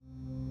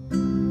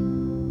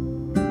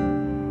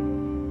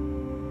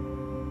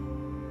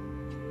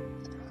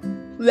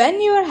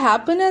When your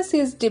happiness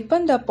is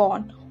dependent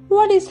upon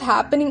what is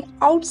happening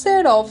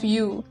outside of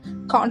you,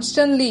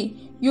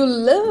 constantly you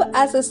live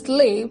as a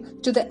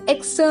slave to the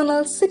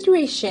external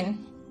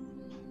situation.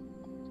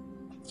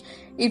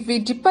 If we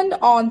depend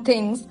on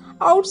things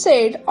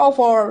outside of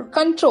our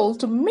control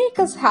to make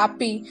us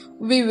happy,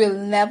 we will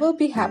never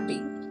be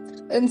happy.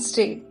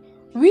 Instead,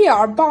 we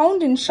are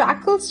bound in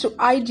shackles to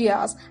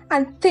ideas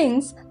and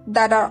things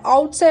that are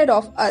outside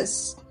of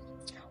us.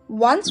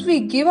 Once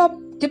we give up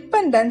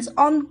dependence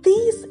on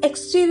these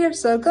exterior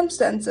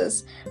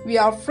circumstances, we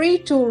are free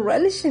to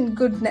relish in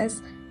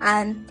goodness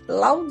and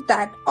love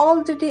that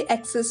already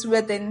exists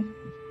within.